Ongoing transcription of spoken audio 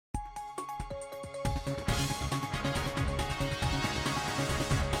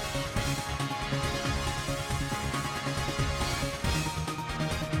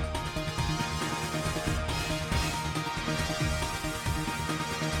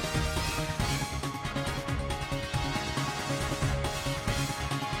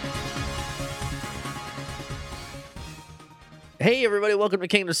Hey everybody, welcome to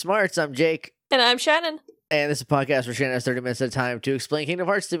Kingdom Smarts. I'm Jake. And I'm Shannon. And this is a podcast where Shannon has 30 minutes at a time to explain Kingdom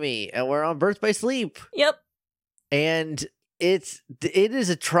Hearts to me. And we're on Birth by Sleep. Yep. And it is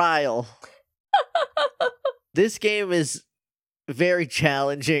a trial. This game is very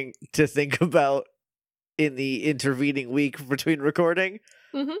challenging to think about in the intervening week between recording.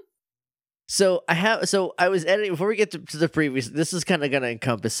 Mm-hmm. So I was editing before we get to the previous. This is kind of going to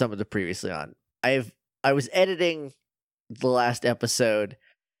encompass some of the previously on. I was editing the last episode,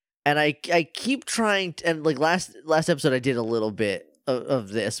 and I keep trying to, and like last episode I did a little bit of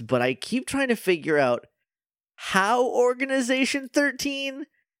this, but I keep trying to figure out how Organization 13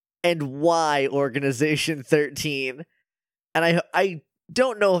 and why Organization 13, and I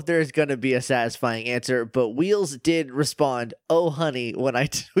don't know if there's going to be a satisfying answer, but Wheels did respond, "Oh honey," when I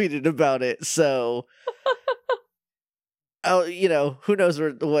tweeted about it. So oh, who knows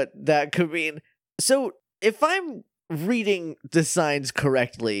what that could mean. So if I'm reading the signs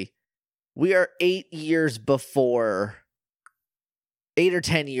correctly, we are 8 or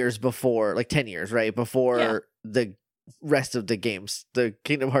 10 years before, like 10 years, right? Before the rest of the games, the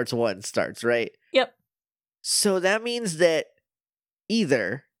Kingdom Hearts 1 starts, right? Yep. So that means that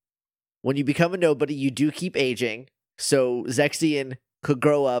either when you become a nobody, you do keep aging. So Zexion could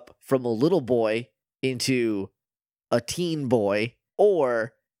grow up from a little boy into a teen boy,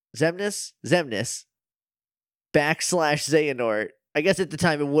 or Xemnas / Xehanort, I guess at the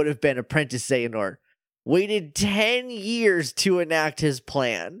time it would have been Apprentice Xehanort, waited 10 years to enact his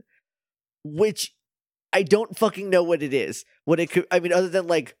plan, which I don't fucking know what it is. What it could, I mean, other than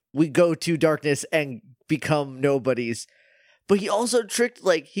like we go to darkness and become nobodies. But he also tricked,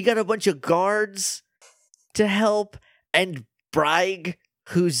 like, he got a bunch of guards to help, and Braig,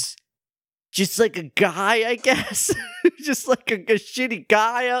 who's just like a guy, I guess. Just like a shitty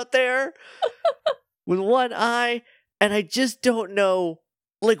guy out there with one eye. And I just don't know,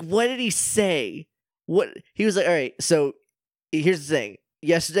 like, what did he say? What he was like, all right, so here's the thing.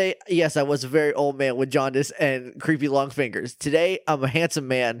 Yesterday, yes, I was a very old man with jaundice and creepy long fingers. Today, I'm a handsome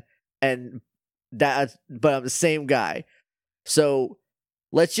man, but I'm the same guy. So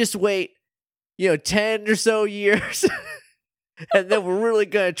let's just wait, 10 or so years, and then we're really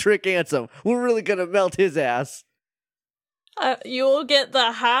gonna trick Ansem. We're really gonna melt his ass. You will get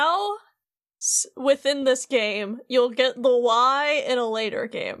the how within this game. You'll get the why in a later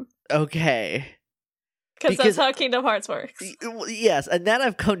game. Okay. Because that's how Kingdom Hearts works. Yes, and that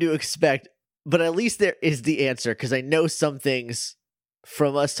I've come to expect, but at least there is the answer, because I know some things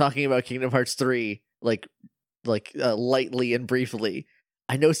from us talking about Kingdom Hearts 3, like lightly and briefly.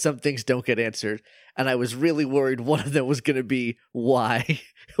 I know some things don't get answered, and I was really worried one of them was going to be why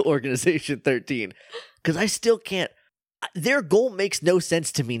Organization 13, because I still can't. Their goal makes no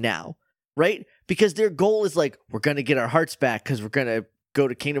sense to me now, right? Because their goal is like, we're going to get our hearts back because we're going to go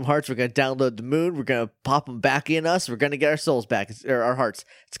to Kingdom Hearts, we're going to download the moon, we're going to pop them back in us, we're going to get our souls back, or our hearts.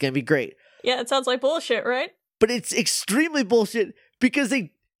 It's going to be great. Yeah, it sounds like bullshit, right? But it's extremely bullshit because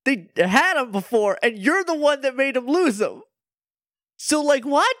they had them before, and you're the one that made them lose them. So, like,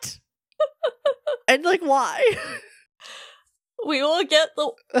 what? And, like, why? We will get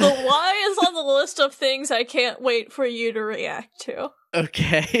the why is on the list of things I can't wait for you to react to.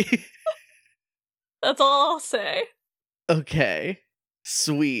 Okay. That's all I'll say. Okay.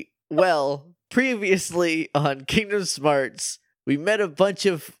 Sweet. Well, previously on Kingdom Smarts, we met a bunch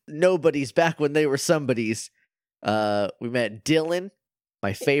of nobodies back when they were somebodies. We met Dylan,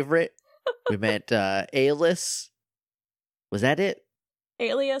 my favorite. We met Alias. Was that it?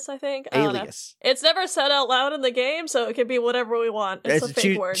 Alias, I think. Alias. It's never said out loud in the game, so it can be whatever we want. It's a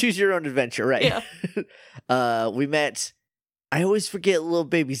fake word. Choose your own adventure, right? Yeah. We met, I always forget little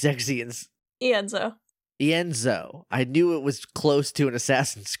baby Zexion's. Ienzo. I knew it was close to an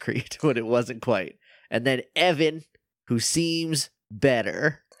Assassin's Creed, but it wasn't quite. And then Evan, who seems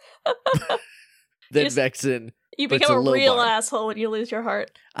better than Vexen. You become a real asshole when you lose your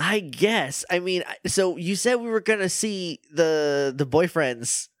heart. I guess. I mean, so you said we were gonna see the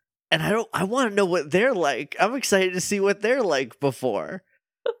boyfriends, and I want to know what they're like. I'm excited to see what they're like before,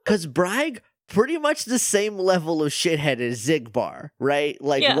 because Braig, pretty much the same level of shithead as Xigbar, right?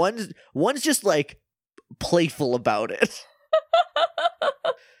 Like one's just like playful about it,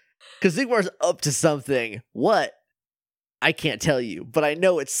 because Xigbar's up to something. What? I can't tell you, but I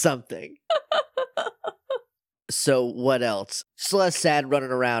know it's something. So what else? Celeste Sad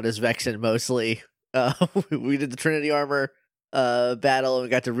running around as Vexen mostly. We did the Trinity Armor battle, and we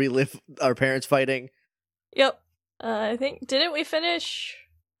got to relive our parents fighting. Yep. I think, didn't we finish?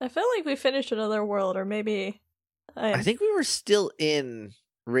 I feel like we finished another world, or maybe... I think we were still in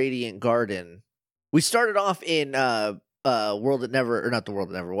Radiant Garden. We started off in World That Never, or not The World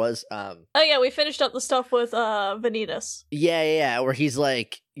That Never Was. Oh yeah, we finished up the stuff with Vanitas. Yeah, where he's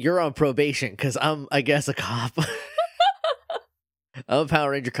like, you're on probation because I'm, I guess, a cop. I'm a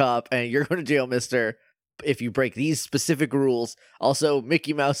Power Ranger cop, and you're going to jail, mister, if you break these specific rules. Also,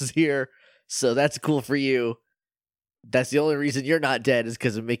 Mickey Mouse is here, so that's cool for you. That's the only reason you're not dead is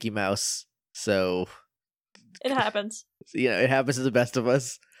because of Mickey Mouse. So it happens. It happens to the best of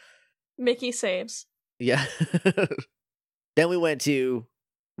us. Mickey saves. Yeah. Then we went to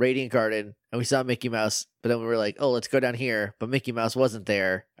Radiant Garden, and we saw Mickey Mouse, but then we were like, oh, let's go down here. But Mickey Mouse wasn't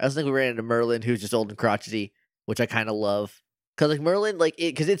there. I also think we ran into Merlin, who's just old and crotchety, which I kind of love. Because, like, Merlin, like,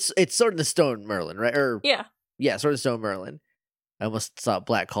 because it's Sword in the Stone Merlin, right? Or yeah, Sword in the Stone Merlin. I almost saw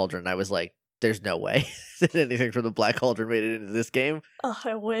Black Cauldron, and I was like, there's no way that anything from the Black Cauldron made it into this game. Oh,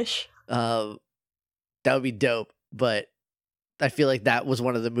 I wish. That would be dope, but I feel like that was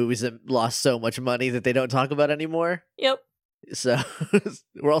one of the movies that lost so much money that they don't talk about anymore. Yep. So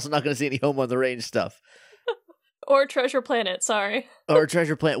we're also not going to see any Home on the Range stuff. Or Treasure Planet, sorry. Or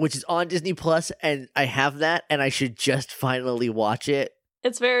Treasure Planet, which is on Disney Plus, and I have that, and I should just finally watch it.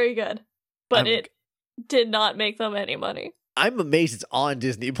 It's very good, but it did not make them any money. I'm amazed it's on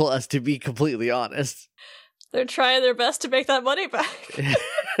Disney Plus, to be completely honest. They're trying their best to make that money back.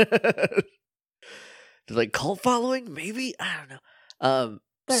 They're like, cult following? Maybe? I don't know.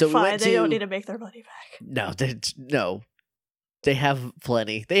 They're so fine. They don't need to make their money back. No. They have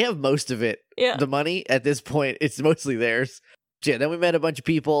plenty. They have most of it. Yeah. The money, at this point, it's mostly theirs. Yeah, then we met a bunch of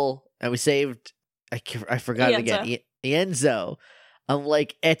people, and we saved... I forgot it again. Ienzo. I'm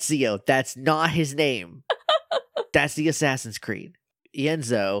like, Ezio, that's not his name. That's the Assassin's Creed.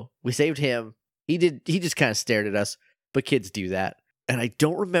 Ienzo, we saved him. He just kind of stared at us, but kids do that. And I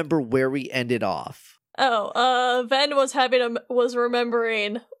don't remember where we ended off. Oh, Ven was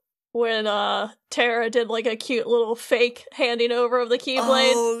remembering when Terra did like a cute little fake handing over of the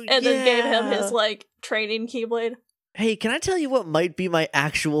Keyblade, and then gave him his like training Keyblade. Hey, can I tell you what might be my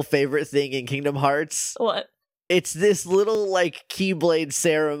actual favorite thing in Kingdom Hearts? What? It's this little like Keyblade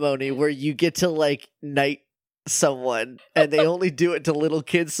ceremony where you get to like knight someone, and they only do it to little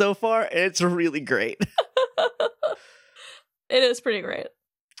kids so far, and it's really great. It is pretty great.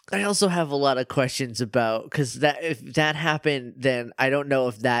 I also have a lot of questions about, because that if that happened, then I don't know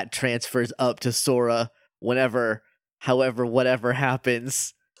if that transfers up to Sora whenever, however, whatever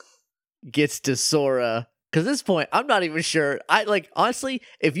happens gets to Sora. Because at this point, I'm not even sure. I like, honestly,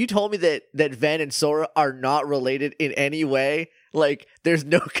 if you told me that Ven and Sora are not related in any way, like there's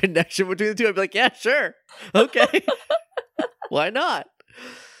no connection between the two, I'd be like, yeah, sure, okay, why not?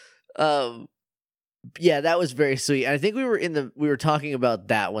 Yeah, that was very sweet. And I think we were talking about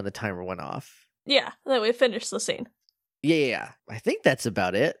that when the timer went off. Yeah, then we finished the scene. Yeah. I think that's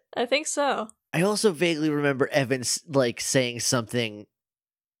about it. I think so. I also vaguely remember Evans like saying something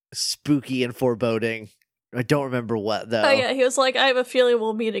spooky and foreboding. I don't remember what though. Oh yeah, he was like, I have a feeling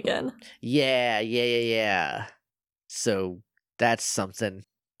we'll meet again. Yeah. So that's something.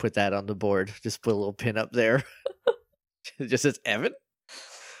 Put that on the board. Just put a little pin up there. It just says Evan.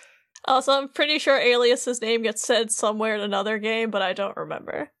 Also, I'm pretty sure Alias's name gets said somewhere in another game, but I don't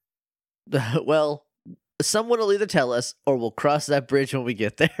remember. Well, someone will either tell us, or we'll cross that bridge when we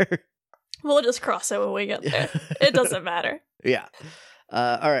get there. We'll just cross it when we get there. It doesn't matter. Yeah.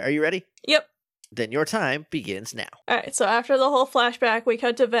 All right, are you ready? Yep. Then your time begins now. Alright, so after the whole flashback, we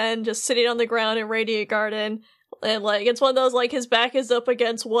cut to Ven just sitting on the ground in Radiant Garden. And, like, it's one of those, like, his back is up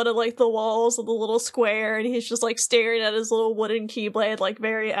against one of, like, the walls of the little square, and he's just, like, staring at his little wooden Keyblade, like,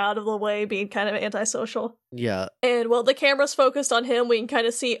 very out of the way, being kind of antisocial. Yeah. And while the camera's focused on him, we can kind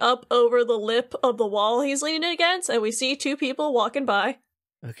of see up over the lip of the wall he's leaning against, and we see two people walking by.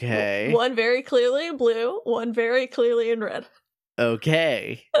 Okay. One very clearly in blue, one very clearly in red.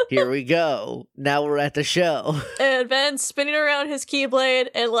 Okay. Here we go. Now we're at the show. And Ven's spinning around his Keyblade,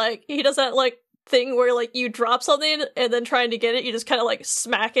 and, like, he does that, like, thing where, like, you drop something and then trying to get it, you just kind of, like,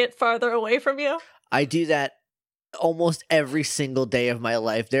 smack it farther away from you. I do that almost every single day of my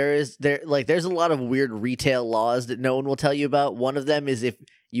life. There's a lot of weird retail laws that no one will tell you about. One of them is if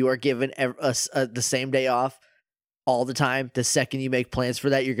you are given the same day off all the time, the second you make plans for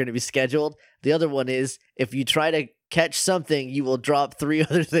that, you're going to be scheduled. The other one is if you try to catch something, you will drop 3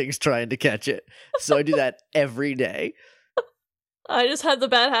 other things trying to catch it. So I do that every day. I just had the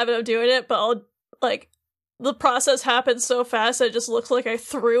bad habit of doing it, but I'll, like, the process happens so fast it just looks like I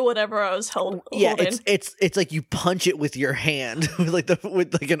threw whatever I was holding. Yeah, it's like you punch it with your hand, with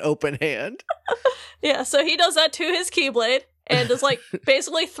an open hand. Yeah, so he does that to his Keyblade and just, like,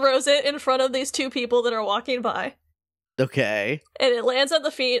 basically throws it in front of these two people that are walking by. Okay. And it lands at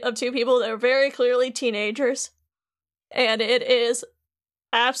the feet of two people that are very clearly teenagers. And it is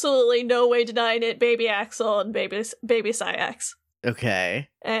absolutely no way denying it, Baby Axel and Baby Sayax. Okay.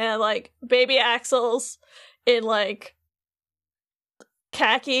 And, like, Baby Axel's in, like,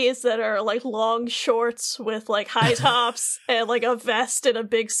 khakis that are, like, long shorts with, like, high tops and, like, a vest and a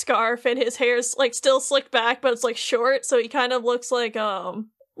big scarf, and his hair's, like, still slicked back, but it's, like, short, so he kind of looks like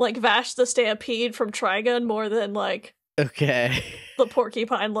Vash the Stampede from Trigun more than, like, okay, the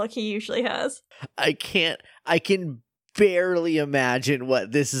porcupine look he usually has. I can barely imagine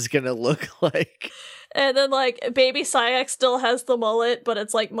what this is gonna look like. And then, like, Baby Sayax still has the mullet, but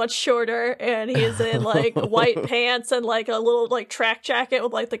it's, like, much shorter, and he's in, like, white pants and, like, a little, like, track jacket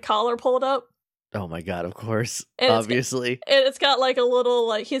with, like, the collar pulled up. Oh my god, of course. And obviously. It's got, like, a little,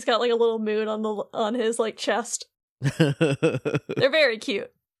 like, he's got, like, a little moon on his, like, chest. They're very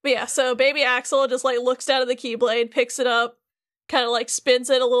cute. But yeah, so Baby Axel just, like, looks down at the Keyblade, picks it up, kind of, like, spins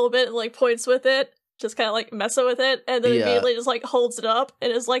it a little bit and, like, points with it, just kind of, like, messing with it, and then immediately just, like, holds it up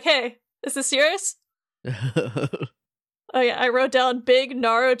and is like, hey, is this yours? Oh yeah, I wrote down big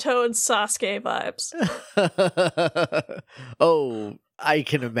Naruto and Sasuke vibes. Oh, I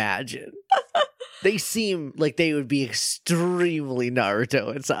can imagine. They seem like they would be extremely Naruto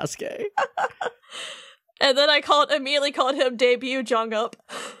and Sasuke. And then I immediately called him debut Jong-up.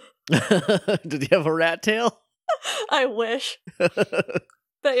 Did he have a rat tail? I wish.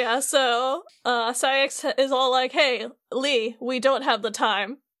 But yeah, so Sayax is all like, hey, Lee, we don't have the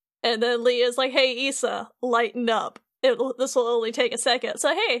time. And then Lee is like, hey, Issa, lighten up. This will only take a second.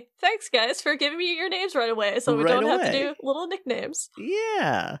 So hey, thanks guys for giving me your names right away so we don't have to do little nicknames.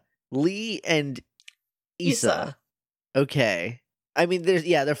 Yeah. Lee and Issa. Okay. I mean,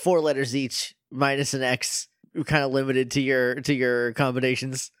 they're 4 letters each, minus an X. You're kind of limited to your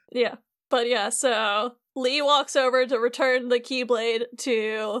combinations. Yeah. But yeah, so Lee walks over to return the Keyblade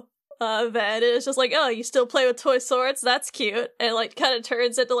to Ven, and it's just like, oh, you still play with toy swords? That's cute. And, like, kind of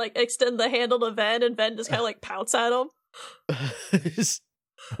turns it to, like, extend the handle to Ven, and Ven just kind of, like, pouts at him.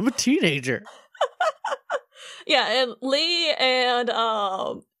 I'm a teenager. Yeah, and Lee and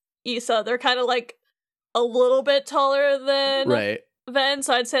Issa, they're kind of, like, a little bit taller than Ven,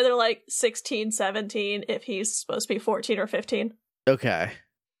 so I'd say they're, like, 16, 17, if he's supposed to be 14 or 15. Okay.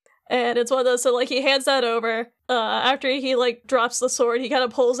 And it's one of those, so, like, he hands that over. After he, like, drops the sword, he kind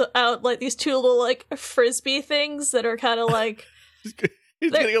of pulls out, like, these 2 little, like, frisbee things that are kind of, like...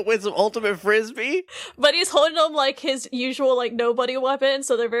 He's gonna go win some ultimate frisbee? But he's holding them, like, his usual, like, nobody weapon,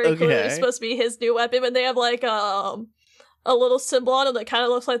 so they're very clearly supposed to be his new weapon, and they have, like, a little symbol on them that kind of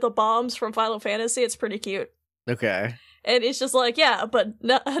looks like the bombs from Final Fantasy. It's pretty cute. Okay. And he's just like, yeah, but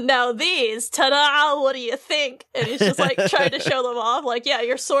now these, ta-da, what do you think? And he's just, like, trying to show them off, like, yeah,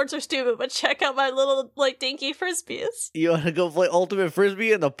 your swords are stupid, but check out my little, like, dinky frisbees. You want to go play ultimate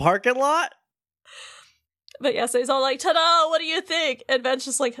frisbee in the parking lot? But yeah, so he's all like, ta-da, what do you think? And Ben's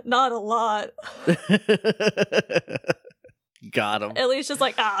just like, not a lot. Got him. And Lee's just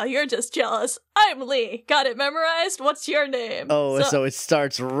like, you're just jealous. I'm Lee. Got it memorized? What's your name? Oh, so it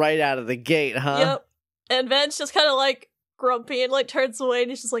starts right out of the gate, huh? Yep. And Ben's just kind of, like, grumpy and, like, turns away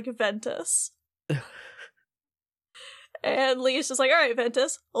and he's just like, Ventus. And Lee's just like, alright,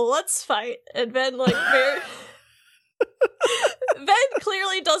 Ventus, let's fight. And Ben, like, Ben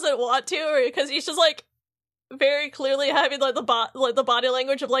clearly doesn't want to, because he's just, like, very clearly having, like, the body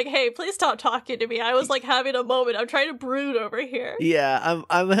language of, like, hey, please stop talking to me. I was, like, having a moment. I'm trying to brood over here. Yeah,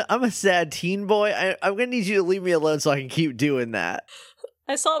 I'm a sad teen boy. I'm gonna need you to leave me alone so I can keep doing that.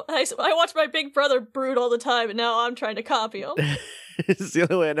 I watch my big brother brood all the time, and now I'm trying to copy him. It's the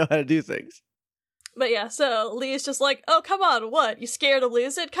only way I know how to do things. But yeah, so Lee's just like, oh, come on, what? You scared to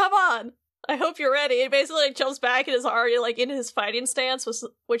lose it? Come on! I hope you're ready. And basically, like, jumps back and is already, like, in his fighting stance,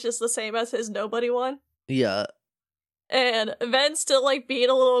 which is the same as his nobody one. Yeah. And Ven's still, like, being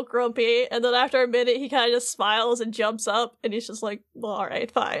a little grumpy, and then after a minute, he kind of just smiles and jumps up, and he's just like, well, alright,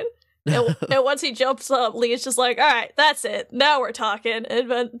 fine. And once he jumps up, Lee's just like, alright, that's it, now we're talking. And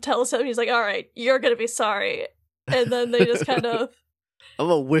Ven tells him, he's like, alright, you're gonna be sorry. And then they just kind of... I'm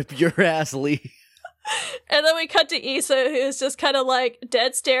gonna whip your ass, Lee. And then we cut to Issa, who's just kind of, like,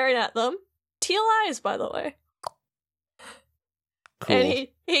 dead staring at them. Teal eyes, by the way. Cool. And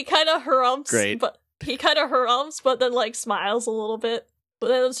he kind of harumps. Great. But he kind of harumps, but then, like, smiles a little bit. But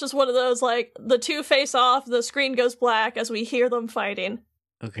then it's just one of those, like, the two face off, the screen goes black as we hear them fighting.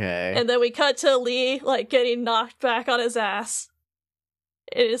 Okay. And then we cut to Lee, like, getting knocked back on his ass.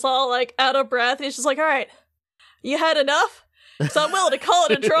 It is all, like, out of breath. He's just like, alright, you had enough? So I'm willing to call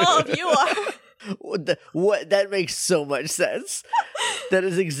it a draw if you are. What? That makes so much sense. That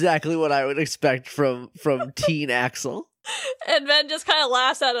is exactly what I would expect from teen Axel. And Ben just kind of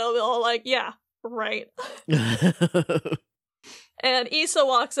laughs at him, all like, yeah, right. And Issa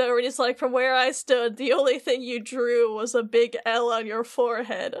walks over and he's like, from where I stood, the only thing you drew was a big L on your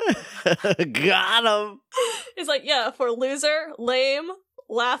forehead. Got him. He's like, yeah, for loser, lame,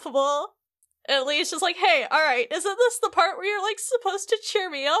 laughable. And Lee's just like, hey, alright, isn't this the part where you're, like, supposed to cheer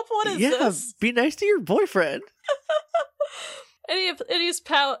me up? What is this? Be nice to your boyfriend. And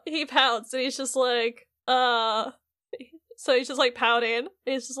he pouts, and he's just like, so he's just, like, pouting.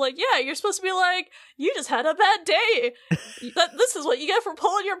 He's just like, yeah, you're supposed to be like, you just had a bad day. This is what you get for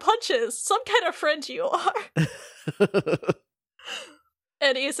pulling your punches. Some kind of friend you are.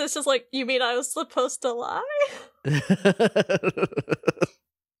 And Issa's just like, you mean I was supposed to lie?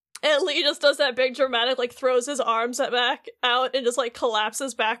 And Lee just does that big dramatic, like, throws his arms back out and just, like,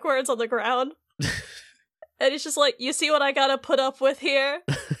 collapses backwards on the ground. And he's just like, you see what I gotta put up with here?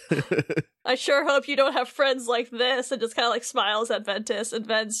 I sure hope you don't have friends like this. And just kind of, like, smiles at Ventus. And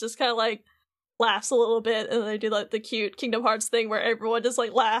Vence just kind of, like, laughs a little bit. And they do, like, the cute Kingdom Hearts thing where everyone just,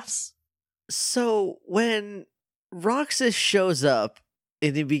 like, laughs. So when Roxas shows up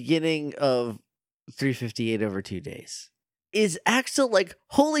in the beginning of 358 over 2 days, is Axel like,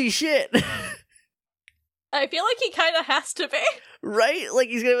 holy shit? I feel like he kind of has to be. Right? Like,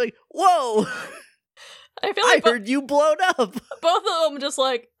 he's gonna be like, whoa! I feel like I heard you blown up! Both of them just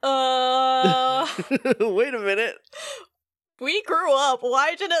like, wait a minute. We grew up.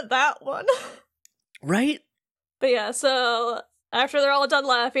 Why didn't that one? Right? But yeah, so after they're all done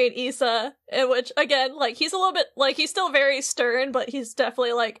laughing, Issa, in which, again, like, he's a little bit, like, he's still very stern, but he's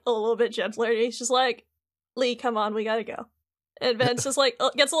definitely, like, a little bit gentler. He's just like, Lee, come on, we gotta go. And Vince just, like,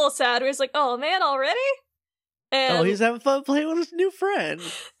 gets a little sad where he's like, oh, man, already? And he's having fun playing with his new friend.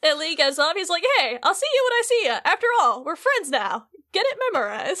 And Lee gets up, he's like, hey, I'll see you when I see you. After all, we're friends now. Get it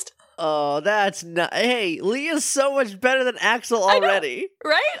memorized. Oh, that's not. Hey, Lee is so much better than Axel already.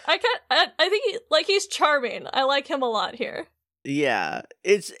 Right? I think he's charming. I like him a lot here. Yeah,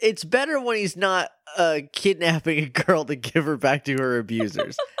 it's better when he's not kidnapping a girl to give her back to her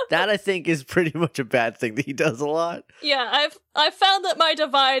abusers. That, I think, is pretty much a bad thing that he does a lot. Yeah, I've found that my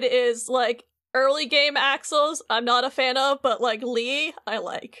divide is, like, early game Axels I'm not a fan of, but, like, Lee I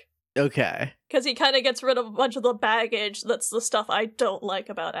like. Okay. Because he kind of gets rid of a bunch of the baggage that's the stuff I don't like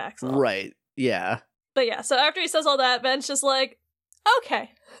about Axel. Right, yeah. But yeah, so after he says all that, Ben's just like,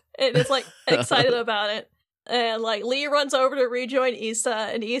 okay. And it's, like, excited about it. And, like, Lee runs over to rejoin Issa,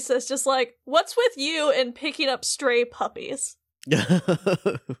 and Issa's just like, what's with you and picking up stray puppies?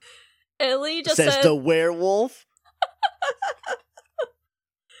 And Lee just says the werewolf.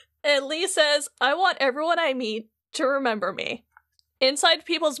 And Lee says, I want everyone I meet to remember me. Inside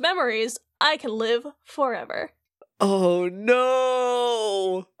people's memories, I can live forever. Oh,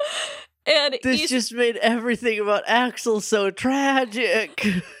 no! And this just made everything about Axel so tragic.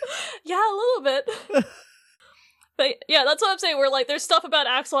 Yeah, a little bit. But yeah, that's what I'm saying. Where, like, there's stuff about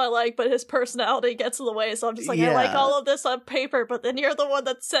Axel I like, but his personality gets in the way. So I'm just like, I like all of this on paper, but then you're the one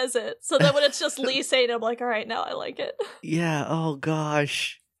that says it. So then when it's just Lee saying it, I'm like, all right, now I like it. Yeah, oh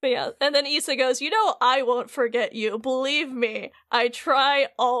gosh. But yeah, and then Issa goes, I won't forget you. Believe me, I try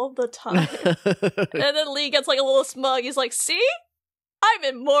all the time. And then Lee gets, like, a little smug. He's like, see? I'm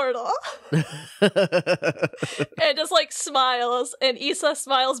immortal. And just, like, smiles. And Issa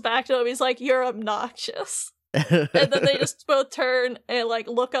smiles back to him. He's like, you're obnoxious. And then they just both turn and, like,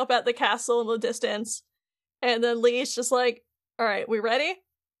 look up at the castle in the distance. And then Lee's just like, all right, we ready?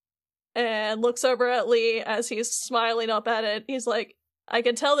 And looks over at Lee as he's smiling up at it. He's like, I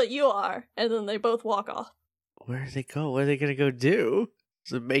can tell that you are. And then they both walk off. Where do they go? What are they gonna go do?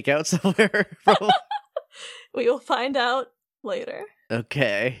 Does it make out somewhere? We will find out later.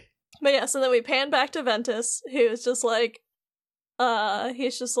 Okay. But yeah, so then we pan back to Ventus, who's just like,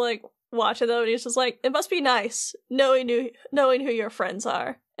 he's just like watching them, and he's just like, it must be nice knowing who your friends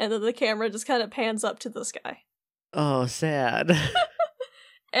are. And then the camera just kind of pans up to the sky. Oh, sad.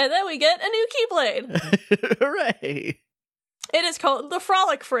 And then we get a new Keyblade. Hooray! It is called the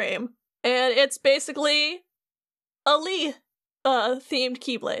Frolic Frame, and it's basically a Lee themed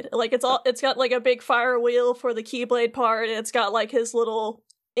Keyblade. Like, it's got like a big fire wheel for the Keyblade part, and it's got like his little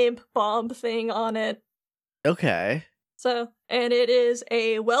imp bomb thing on it. Okay. So, and it is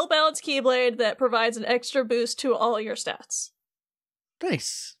a well-balanced Keyblade that provides an extra boost to all your stats.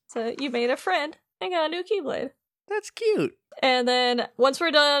 Nice. So you made a friend and got a new Keyblade. That's cute. And then, once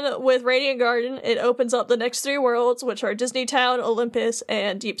we're done with Radiant Garden, it opens up the next 3 worlds, which are Disney Town, Olympus,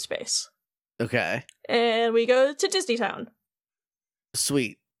 and Deep Space. Okay. And we go to Disney Town.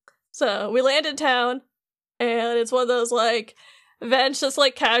 Sweet. So, we land in town, and it's one of those, like, Ven's just,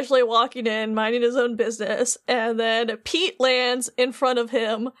 like, casually walking in, minding his own business, and then Pete lands in front of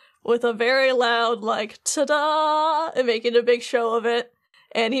him with a very loud, like, ta-da, and making a big show of it.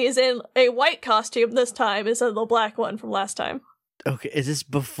 And he's in a white costume this time instead of the black one from last time. Okay, is this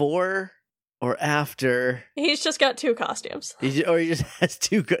before or after? He's just got 2 costumes. He just has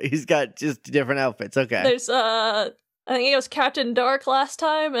 2. He's got just different outfits. Okay. There's, I think it was Captain Dark last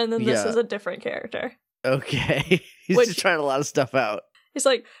time, and then this is a different character. Okay. He's just trying a lot of stuff out. He's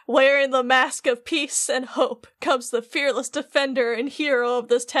like, wearing the mask of peace and hope comes the fearless defender and hero of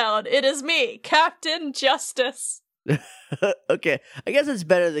this town. It is me, Captain Justice. Okay. I guess it's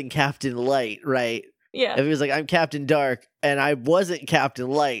better than Captain Light, right? Yeah. If he was like, I'm Captain Dark, and I wasn't Captain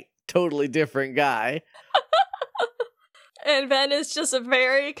Light, totally different guy. And Ben is just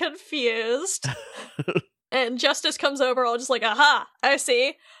very confused. And Justice comes over all just like, aha, I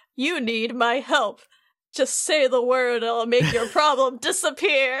see. You need my help. Just say the word and I'll make your problem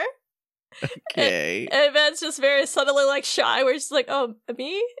disappear. Okay. And Ben's just very subtly like shy, where he's like, oh,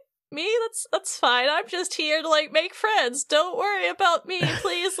 me? That's fine. I'm just here to like make friends. Don't worry about me.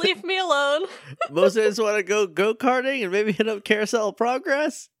 Please leave me alone. Most of us want to go karting and maybe hit up Carousel of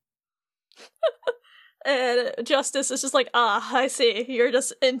Progress. And Justice is just like, I see. You're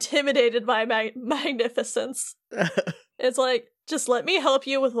just intimidated by my magnificence. It's like, just let me help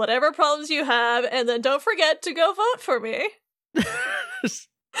you with whatever problems you have, and then don't forget to go vote for me.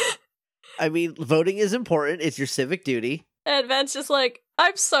 I mean, voting is important. It's your civic duty. And Ben's just like,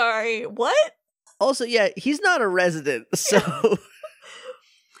 I'm sorry, what? Also, yeah, he's not a resident, so...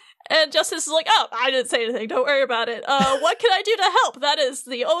 And Justice is like, oh, I didn't say anything, don't worry about it. What can I do to help? That is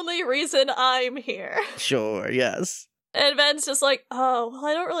the only reason I'm here. Sure, yes. And Ben's just like, oh, well,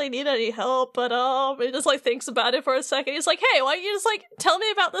 I don't really need any help, but he just like thinks about it for a second. He's like, hey, why don't you just like tell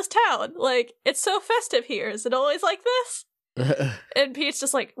me about this town? Like, it's so festive here. Is it always like this? And Pete's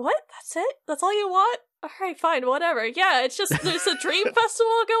just like, what? That's it? That's all you want? All right, fine, whatever. Yeah, it's just there's a dream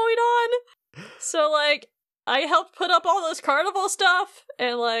festival going on. So like, I helped put up all this carnival stuff,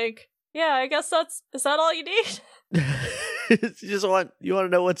 and like, yeah, I guess is that all you need? You want to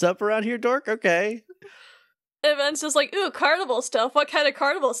know what's up around here, dork? Okay. And Ben's just like, ooh, carnival stuff. What kind of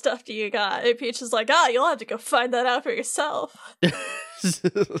carnival stuff do you got? And Peach is like, you'll have to go find that out for yourself. It's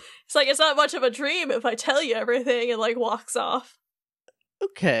like, it's not much of a dream if I tell you everything, and like walks off.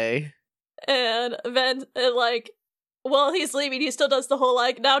 Okay. And Ben, like, while he's leaving, he still does the whole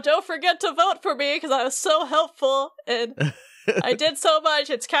like, now don't forget to vote for me because I was so helpful and I did so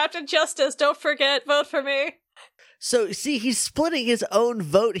much. It's Captain Justice. Don't forget, vote for me. So see, he's splitting his own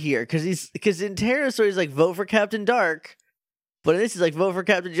vote here because in Terrorsaur he's like, vote for Captain Dark, but in this he's like, vote for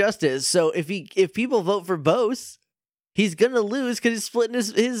Captain Justice. So if people vote for both, he's gonna lose because he's splitting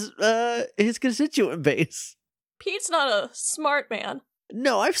his constituent base. Pete's not a smart man.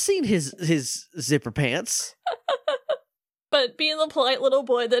 No, I've seen his zipper pants. But being the polite little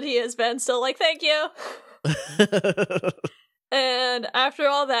boy that he is, Ben's still like, thank you. And after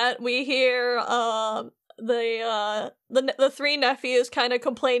all that, we hear the 3 nephews kind of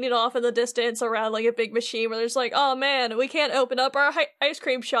complaining off in the distance around like a big machine where there's like, oh man, we can't open up our ice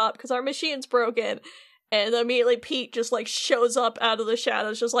cream shop because our machine's broken. And immediately Pete just like shows up out of the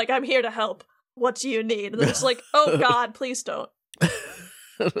shadows, just like, I'm here to help. What do you need? And it's like, oh god, please don't.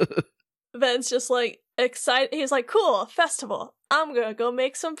 Ben's just like excited. He's like, cool, festival. I'm gonna go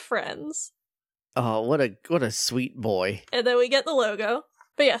make some friends. Oh, what a sweet boy. And then we get the logo.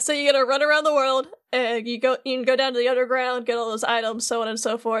 But yeah, so you gotta run around the world, and you can go down to the underground, get all those items, so on and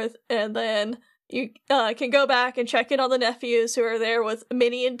so forth, and then you can go back and check in on the nephews who are there with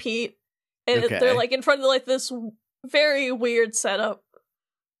Minnie and Pete, and they're like in front of like this very weird setup.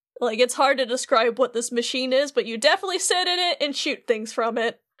 Like, it's hard to describe what this machine is, but you definitely sit in it and shoot things from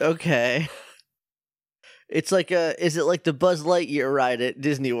it. Okay. It's like is it like the Buzz Lightyear ride at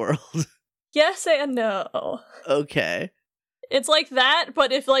Disney World? Yes and no. Okay. It's like that,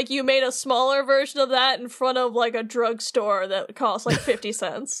 but if like you made a smaller version of that in front of like a drugstore that would cost like 50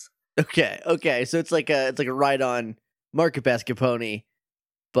 cents. Okay. So it's like a ride on Market Basket Pony,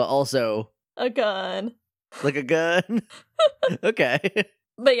 but also a gun. Like a gun? Okay.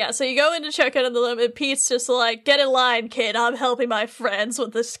 But yeah, so you go in to check out on the limit. Pete's just like, get in line, kid. I'm helping my friends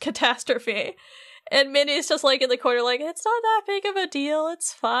with this catastrophe. And Minnie's just like in the corner like, it's not that big of a deal.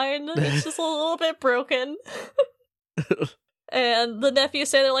 It's fine. It's just a little bit broken. And the nephews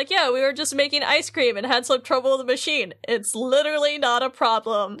say, they're like, yeah, we were just making ice cream and had some trouble with the machine. It's literally not a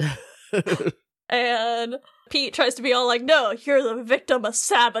problem. And Pete tries to be all like, no, you're the victim of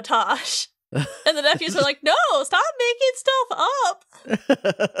sabotage. And the nephews are like, no, stop making stuff up.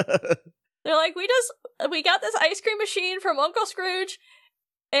 They're like, we got this ice cream machine from Uncle Scrooge,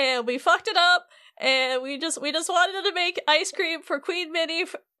 and we fucked it up, And we just wanted to make ice cream for Queen Minnie,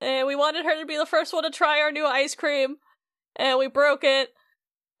 and we wanted her to be the first one to try our new ice cream, and we broke it,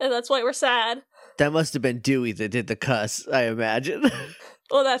 and that's why we're sad. That must have been Dewey that did the cuss, I imagine.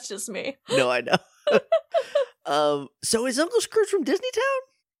 Well, that's just me. No, I know. So is Uncle Scrooge from Disney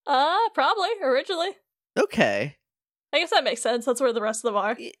Town? Probably, originally. Okay. I guess that makes sense. That's where the rest of them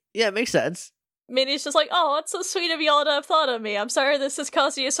are. Yeah, it makes sense. Minnie's just like, oh, it's so sweet of y'all to have thought of me. I'm sorry this is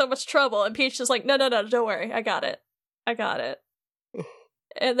causing you so much trouble. And Pete's just like, no, don't worry. I got it.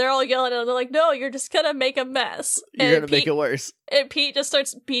 And they're all yelling at him. They're like, no, you're just gonna make a mess. You're gonna make it worse. And Pete just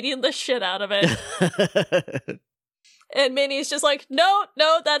starts beating the shit out of it. And Minnie's just like, no,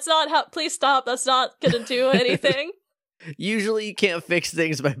 that's not how, please stop. That's not gonna do anything. Usually you can't fix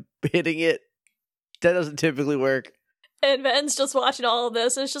things by hitting it. That doesn't typically work. And Ven's just watching all of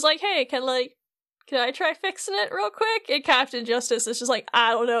this, and it's just like, hey, can I try fixing it real quick? And Captain Justice is just like, I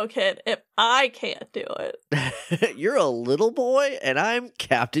don't know, kid, if I can't do it. You're a little boy, and I'm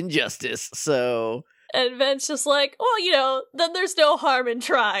Captain Justice, so... And Ven's just like, well, then there's no harm in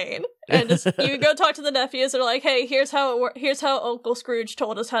trying. And just, you go talk to the nephews, and they're like, hey, here's how Uncle Scrooge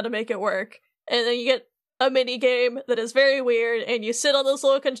told us how to make it work. And then you get a mini game that is very weird, and you sit on this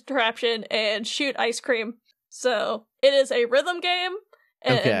little contraption and shoot ice cream. So it is a rhythm game,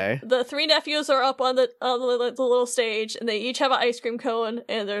 and the three nephews are up on the little stage, and they each have an ice cream cone,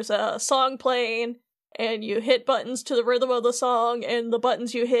 and there's a song playing, and you hit buttons to the rhythm of the song, and the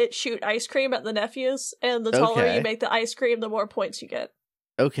buttons you hit shoot ice cream at the nephews, and the taller you make the ice cream, the more points you get.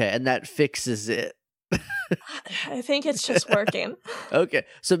 Okay, and that fixes it. I think it's just working. Okay,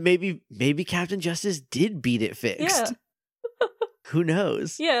 so maybe Captain Justice did beat it fixed. Yeah. Who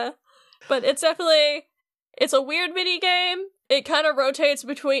knows? Yeah, but it's definitely... It's a weird mini game. It kind of rotates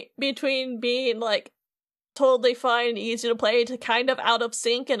between being like totally fine and easy to play to kind of out of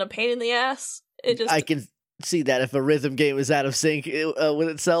sync and a pain in the ass. I can see that if a rhythm game is out of sync with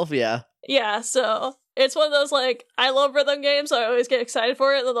itself, yeah. Yeah, so it's one of those like I love rhythm games, so I always get excited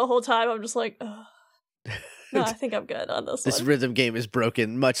for it, and then the whole time I'm just like, ugh. No, I think I'm good on this one. This rhythm game is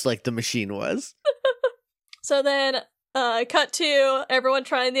broken, much like the machine was. So then cut to everyone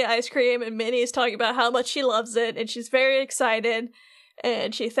trying the ice cream, and Minnie's talking about how much she loves it, and she's very excited,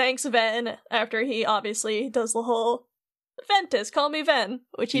 and she thanks Ven after he obviously does the whole Ventus, call me Ven,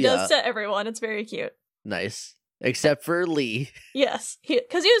 which he does to everyone. It's very cute. Nice. Except for Lee. Yes,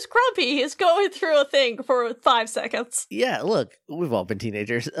 because he was grumpy. He's going through a thing for 5 seconds. Yeah, look, we've all been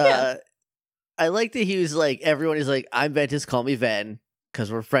teenagers. Yeah. I like that he was like, everyone is like, I'm Ventus, call me Ven. Because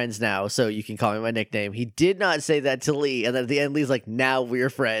we're friends now, so you can call me my nickname. He did not say that to Lee, and then at the end, Lee's like, now we're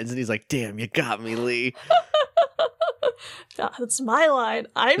friends. And he's like, damn, you got me, Lee. God, that's my line.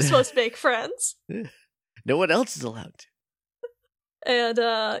 I'm supposed to make friends. No one else is allowed to.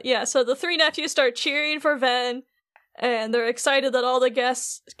 And, so the three nephews start cheering for Ven, and they're excited that all the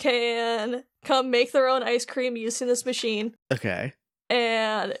guests can come make their own ice cream using this machine. Okay.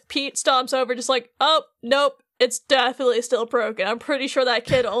 And Pete stomps over just like, oh, nope. It's definitely still broken. I'm pretty sure that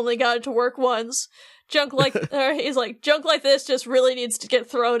kid only got it to work once. Junk like this just really needs to get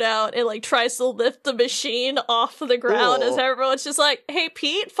thrown out, and like tries to lift the machine off the ground as everyone's just like, hey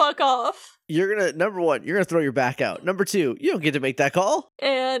Pete, fuck off. Number one, you're gonna throw your back out. Number two, you don't get to make that call.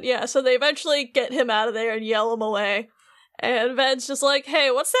 And yeah, so they eventually get him out of there and yell him away. And Ven's just like,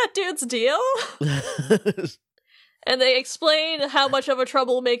 hey, what's that dude's deal? And they explain how much of a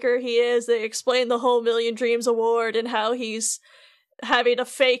troublemaker he is. They explain the whole Million Dreams Award and how he's having to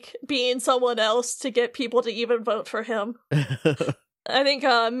fake being someone else to get people to even vote for him. I think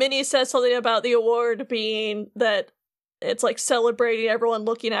Minnie says something about the award being that it's like celebrating everyone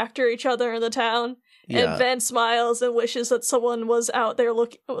looking after each other in the town. Yeah. And Ven smiles and wishes that someone was out there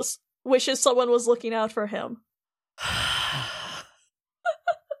wishes someone was looking out for him.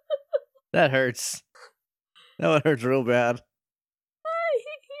 That hurts. That one hurts real bad.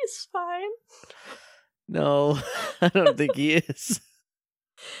 He's fine. No, I don't think he is.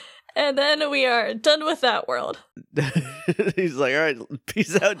 And then we are done with that world. He's like, all right,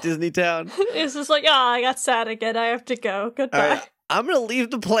 peace out, Disney Town. He's just like, I got sad again. I have to go. Goodbye. Right, I'm going to leave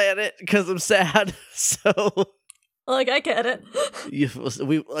the planet because I'm sad. So, like, I get it.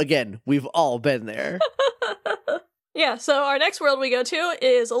 We've all been there. Yeah, so our next world we go to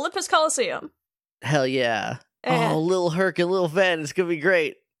is Olympus Coliseum. Hell yeah. Little Herc and Little Ven, it's gonna be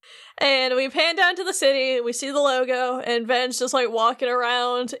great. And we pan down to the city, we see the logo, and Ven's just like walking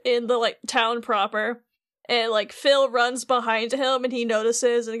around in the like town proper. And like Phil runs behind him and he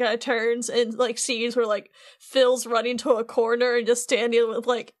notices and kind of turns and like sees where like Phil's running to a corner and just standing with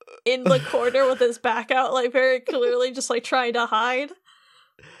like in the corner with his back out, like very clearly just like trying to hide.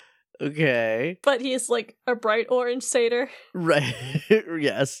 Okay. but he's like a bright orange satyr. Right.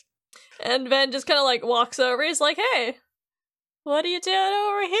 Yes. And Ven just kind of like walks over. He's like, "Hey, what are you doing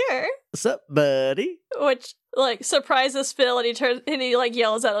over here?" What's up, buddy? Which like surprises Phil, and he turns and he like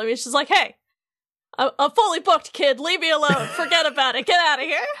yells at him. He's just like, "Hey, I'm fully booked, kid. Leave me alone. Forget about it. Get out of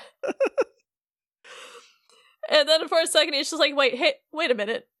here." And then for a second, he's just like, wait a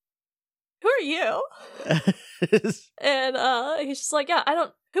minute. Who are you? And he's just like, yeah,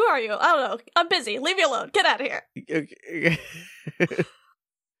 who are you? I don't know. I'm busy. Leave me alone. Get out of here. Okay.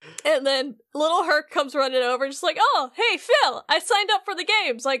 And then little Herc comes running over, just like, "Oh, hey, Phil, I signed up for the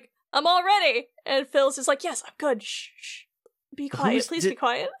games. Like, I'm all ready." And Phil's just like, "Yes, I'm good. Shh. Be quiet. Please be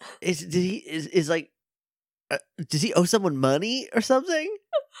quiet." Does he owe someone money or something?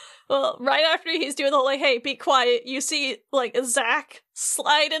 Well, right after he's doing the whole like, "Hey, be quiet," you see like Zach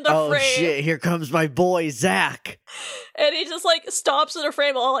slide into frame. Oh shit! Here comes my boy Zach. And he just like stops in a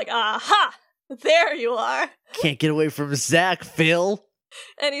frame, all like, "Aha! There you are." Can't get away from Zach, Phil.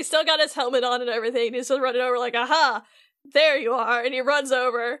 And he's still got his helmet on and everything. And he's still running over like, "Aha! There you are." And he runs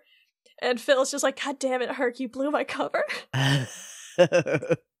over. And Phil's just like, "God damn it, Herc, you blew my cover."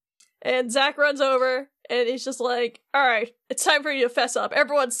 And Zach runs over, and he's just like, "All right, it's time for you to fess up.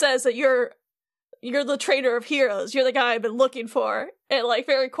 Everyone says that you're the trainer of heroes. You're the guy I've been looking for." And like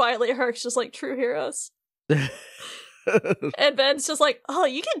very quietly, Herc's just like, "True heroes." And Ben's just like, "Oh,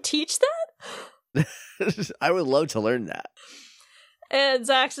 you can teach that?" I would love to learn that. And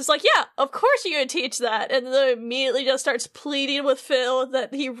Zach's just like, "Yeah, of course you can teach that." And then immediately just starts pleading with Phil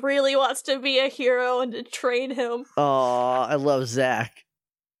that he really wants to be a hero and to train him. Aw, I love Zach.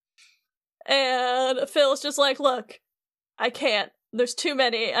 And Phil's just like, "Look, I can't. There's too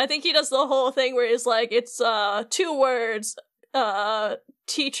many." I think he does the whole thing where he's like, it's 2 words,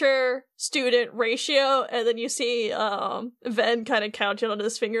 teacher student ratio, and then you see Ven kind of counting on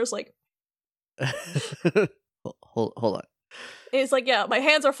his fingers like hold on. He's like, "Yeah, my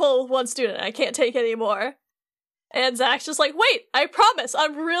hands are full with 1 student. I can't take any more." And Zach's just like, "Wait, I promise,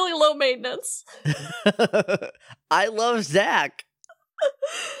 I'm really low maintenance." I love Zach.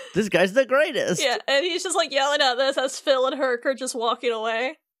 This guy's the greatest. Yeah, and he's just like yelling at this as Phil and Herc are just walking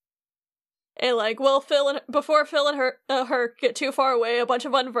away. And like, before Phil and Herc get too far away, a bunch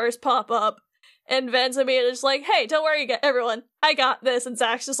of unversed pop up, and Ven's immediately just like, "Hey, don't worry, everyone, I got this." And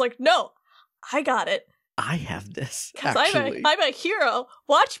Zach's just like, "No, I got it. I have this. Because I'm a hero.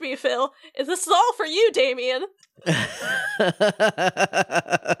 Watch me, Phil. This is all for you, Damien."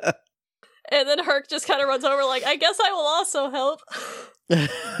 And then Herc just kind of runs over like, "I guess I will also help."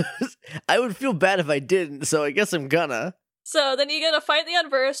 I would feel bad if I didn't, so I guess I'm gonna. So then you get to fight the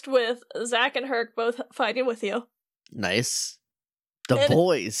Unversed with Zach and Herc both fighting with you. Nice. The And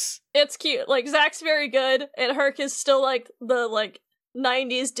boys. It's cute. Like, Zach's very good, and Herc is still like the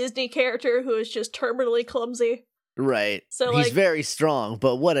 90s Disney character who is just terminally clumsy. Right. So he's very strong,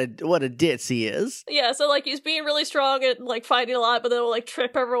 but what a ditz he is. Yeah, so he's being really strong and fighting a lot, but then will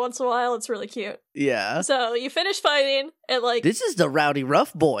trip every once in a while. It's really cute. Yeah. So you finish fighting and this is the Rowdy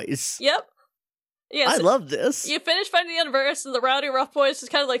Rough Boys. Yep. Yeah, I love this. You finish fighting the Unversed, and the Rowdy Rough Boys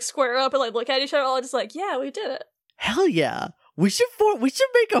just kind of square up and look at each other, all just like, "Yeah, we did it." Hell yeah. We should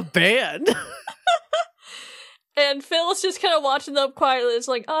make a band. And Phil's just kind of watching them quietly. It's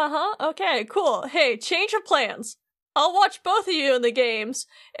like, okay, cool. Hey, change of plans. I'll watch both of you in the games,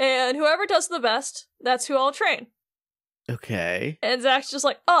 and whoever does the best, that's who I'll train. Okay. And Zach's just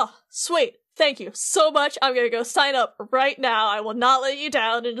like, "Oh, sweet. Thank you so much. I'm gonna go sign up right now. I will not let you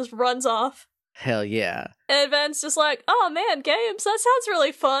down," and just runs off. Hell yeah. And Ben's just like, "Oh man, games, that sounds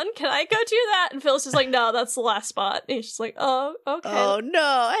really fun. Can I go do that?" And Phil's just like, "No, that's the last spot." And he's just like, "Oh, okay." Oh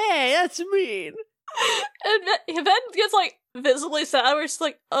no, hey, that's mean. And Ben gets visibly sad. We're just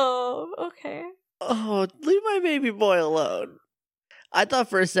like, "Oh, okay." Oh, leave my baby boy alone. I thought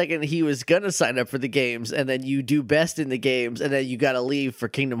for a second he was gonna sign up for the games, and then you do best in the games, and then you gotta leave for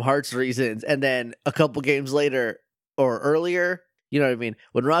Kingdom Hearts reasons, and then a couple games later, or earlier, you know what I mean?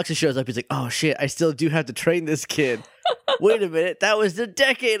 When Roxas shows up, he's like, "Oh shit, I still do have to train this kid." Wait a minute, that was a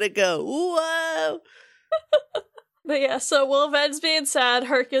decade ago. Whoa! But yeah, so while Ven's being sad,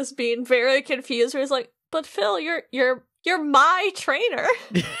 Herc is being very confused, where he's like, "But Phil, you're my trainer."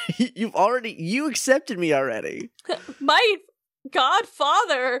 You accepted me already. My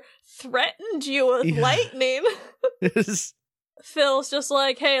godfather threatened you with lightning. Phil's just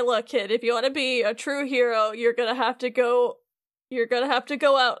like, "Hey, look, kid, if you want to be a true hero, you're gonna have to go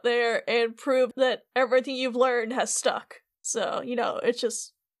out there and prove that everything you've learned has stuck. So,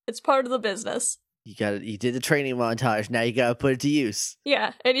 it's part of the business." You did the training montage, now you gotta put it to use.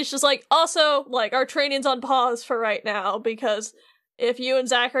 Yeah, and he's just like, "Also, our training's on pause for right now because if you and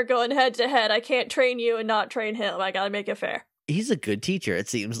Zach are going head to head, I can't train you and not train him. I gotta make it fair. He's a good teacher, it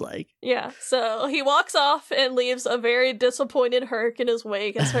seems like. Yeah, so he walks off and leaves a very disappointed Herc in his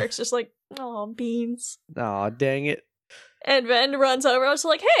wake, as Herc's just like, "Aw, beans." Aw, dang it. And Ven runs over and is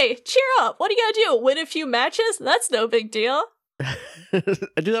like, "Hey, cheer up. What do you gotta do? Win a few matches? That's no big deal." I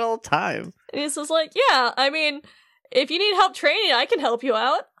do that all the time. And he's just like, "Yeah, I mean, if you need help training, I can help you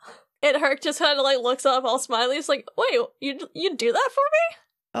out." And Herc just kind of like looks up all smiley. He's like, "Wait, you do that for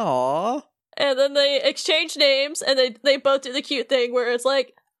me?" Aw. And then they exchange names, and they both do the cute thing where it's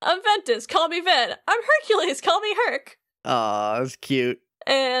like, "I'm Ventus, call me Ven. I'm Hercules, call me Herc." Aw, that's cute.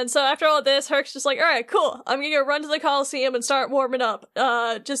 And so after all this, Herc's just like, "All right, cool. I'm gonna go run to the Coliseum and start warming up.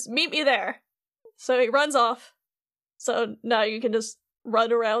 Just meet me there." So he runs off. So now you can just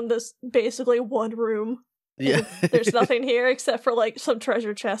run around this basically one room. Yeah. There's nothing here except for like some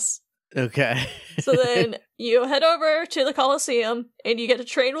treasure chests. Okay. So then you head over to the Coliseum and you get to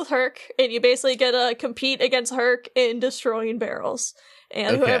train with Herc, and you basically get to compete against Herc in destroying barrels.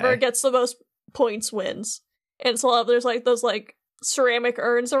 And whoever gets the most points wins. And so there's like those like ceramic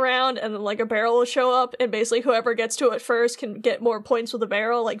urns around, and then like a barrel will show up, and basically whoever gets to it first can get more points with the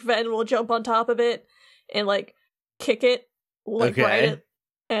barrel. Like Ven will jump on top of it and like kick it, like ride it,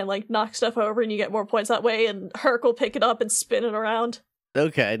 and like knock stuff over, and you get more points that way. And Herc will pick it up and spin it around.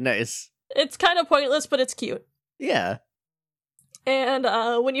 Okay, nice. It's kind of pointless, but it's cute. Yeah. And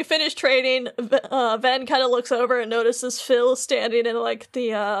when you finish training, Ven kind of looks over and notices Phil standing in like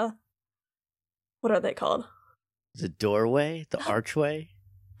the what are they called? The doorway? The archway?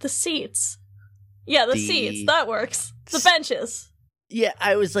 The seats. Yeah, the seats. That works. The benches. Yeah,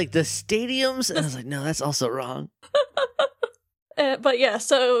 I was like, the stadiums? And I was like, no, that's also wrong. But yeah,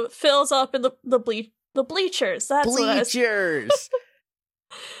 so Phil's up in the bleachers. That's bleachers!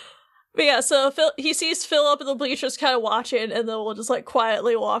 But yeah, so he sees Phil up in the bleachers kind of watching, and then we'll just like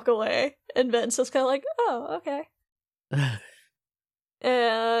quietly walk away. And Ven's just kind of like, "Oh, okay."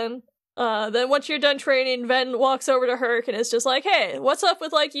 And then once you're done training, Ven walks over to Herc and is just like, "Hey, what's up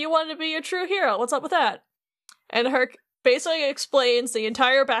with like you wanting to be a true hero? What's up with that?" And Herc basically explains the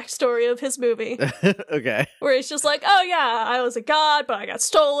entire backstory of his movie. Okay. Where he's just like, "Oh yeah, I was a god, but I got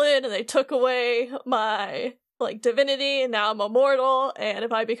stolen, and they took away my like divinity, and now I'm immortal, and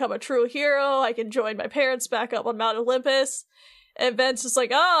if I become a true hero, I can join my parents back up on Mount Olympus." And Ven's just like,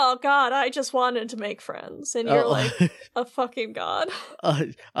 "Oh god, I just wanted to make friends." And you're like, a fucking god.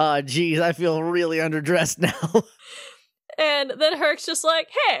 Geez, I feel really underdressed now. And then Herc's just like,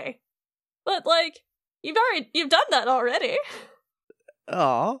 "Hey, but like, you've done that already."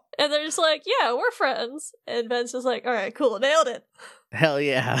 Aw. And they're just like, "Yeah, we're friends." And Ven's just like, "All right, cool, nailed it." Hell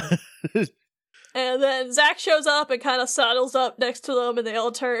yeah. And then Zach shows up and kind of saddles up next to them, and they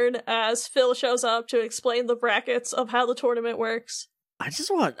all turn as Phil shows up to explain the brackets of how the tournament works. I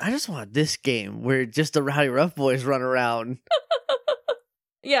just want this game where just the Rowdy Rough Boys run around.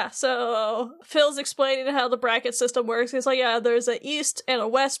 Yeah, so Phil's explaining how the bracket system works. He's like, "Yeah, there's an East and a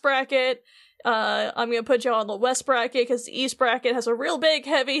West bracket. I'm gonna put you on the West bracket because the East bracket has a real big,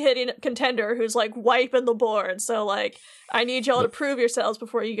 heavy-hitting contender who's like wiping the board. So like, I need y'all to prove yourselves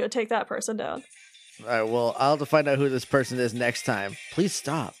before you go take that person down." All right, well, I'll have to find out who this person is next time. Please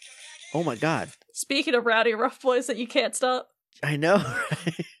stop. Oh my god. Speaking of Rowdy Rough Boys that you can't stop. I know,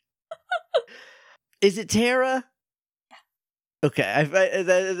 right? Is it Tara? Okay,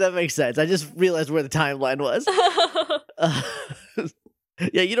 that makes sense. I just realized where the timeline was.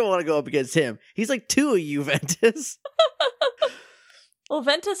 Yeah, you don't want to go up against him. He's like 2 of you, Ventus. Well,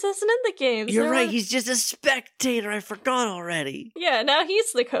 Ventus isn't in the games. You're right, he's just a spectator. I forgot already. Yeah, now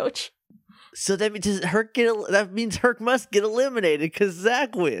he's the coach. So that means Herc must get eliminated because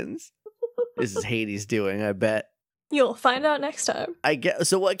Zach wins. This is Hades doing, I bet. You'll find out next time.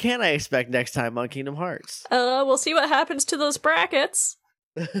 So what can I expect next time on Kingdom Hearts? We'll see what happens to those brackets.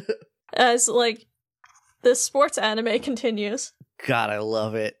 As, like, this sports anime continues. God, I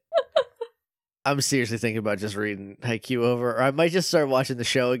love it. I'm seriously thinking about just reading Haikyuu over, or I might just start watching the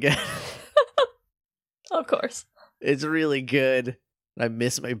show again. Of course. It's really good. I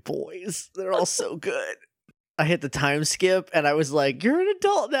miss my boys. They're all so good. I hit the time skip, and I was like, "You're an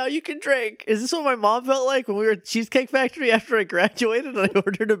adult now, you can drink." Is this what my mom felt like when we were at Cheesecake Factory after I graduated and I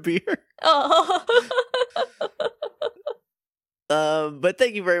ordered a beer? Oh. But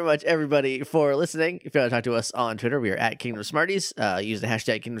thank you very much, everybody, for listening. If you want to talk to us on Twitter, we are at Kingdom Smarties. Use the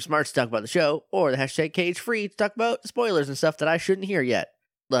hashtag Kingdom Smarts to talk about the show, or the hashtag Cage Free to talk about spoilers and stuff that I shouldn't hear yet.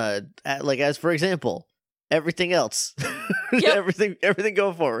 Like as for example, everything else. Yep. everything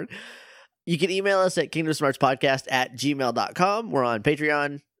going forward. You can email us at kingdomsmartspodcast@gmail.com. We're on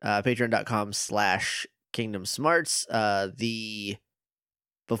Patreon, patreon.com/ Kingdom Smarts. Before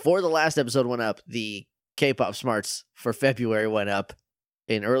the last episode went up, the K-pop Smarts for February went up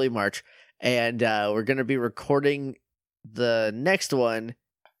in early March, and we're going to be recording the next one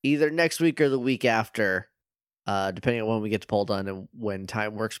either next week or the week after, depending on when we get the poll done and when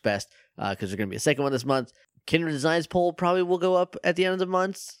time works best, because there's going to be a second one this month. Kingdom Designs poll probably will go up at the end of the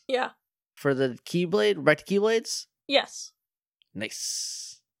month. Yeah. For the Keyblade, back to Keyblades? Yes.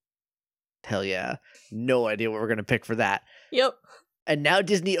 Nice. Hell yeah. No idea what we're going to pick for that. Yep. And now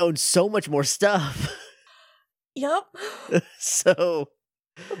Disney owns so much more stuff. Yep. So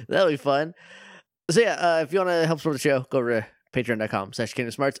that'll be fun. So yeah, if you want to help support the show, go over to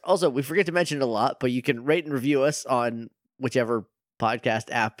patreon.com/KingdomSmarts. Also, we forget to mention it a lot, but you can rate and review us on whichever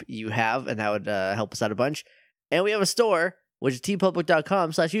podcast app you have, and that would help us out a bunch. And we have a store, which is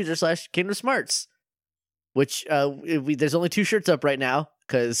tpublic.com/user/KingdomSmarts, which there's only 2 shirts up right now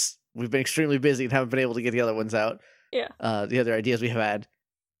because we've been extremely busy and haven't been able to get the other ones out. Yeah. The other ideas we have had,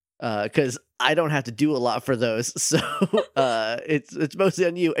 because I don't have to do a lot for those, so it's mostly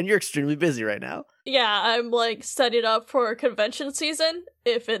on you, and you're extremely busy right now. Yeah, I'm like setting up for convention season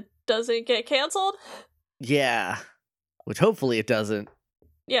if it doesn't get canceled. Yeah, which hopefully it doesn't.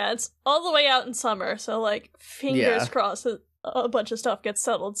 Yeah, it's all the way out in summer, so like fingers crossed that a bunch of stuff gets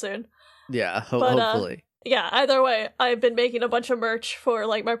settled soon. Yeah, hopefully. Yeah, either way, I've been making a bunch of merch for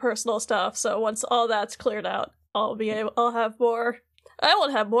like my personal stuff, so once all that's cleared out, I'll have more. I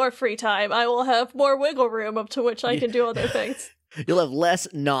won't have more free time. I will have more wiggle room up to which I can do other things. You'll have less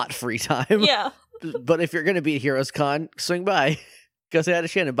not free time. Yeah. But if you're going to be at Heroes Con, swing by. Go say hi to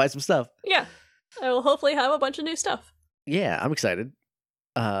Shannon, buy some stuff. Yeah. I will hopefully have a bunch of new stuff. Yeah, I'm excited.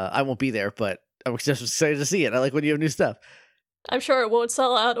 I won't be there, but I'm just excited to see it. I like when you have new stuff. I'm sure it won't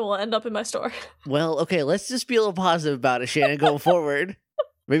sell out and will end up in my store. Well, okay, let's just be a little positive about it, Shannon, going forward.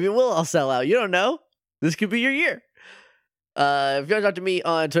 Maybe it will all sell out. You don't know. This could be your year. If you want to talk to me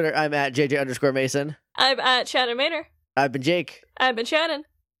on Twitter, I'm at JJ_Mason. I'm at Shannon Manor. I've been Jake. I've been Shannon.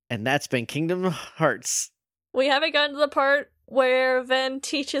 And that's been Kingdom Hearts. We haven't gotten to the part where Ven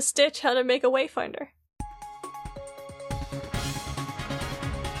teaches Stitch how to make a wayfinder.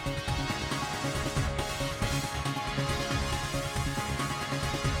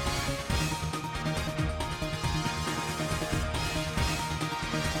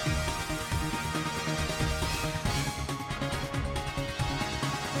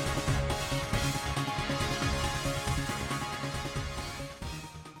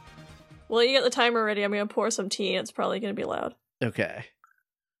 Well, you get the timer ready. I'm going to pour some tea, and it's probably going to be loud. Okay.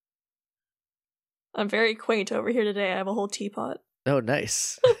 I'm very quaint over here today. I have a whole teapot. Oh,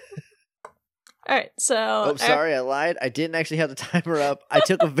 nice. All right, so... Oh, sorry, I lied. I didn't actually have the timer up. I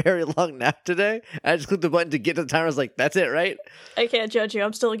took a very long nap today. I just clicked the button to get to the timer. I was like, that's it, right? I can't judge you.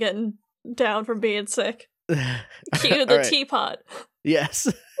 I'm still getting down from being sick. Cue the teapot.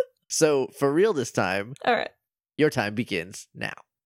 Yes. So, for real this time, all right, your time begins now.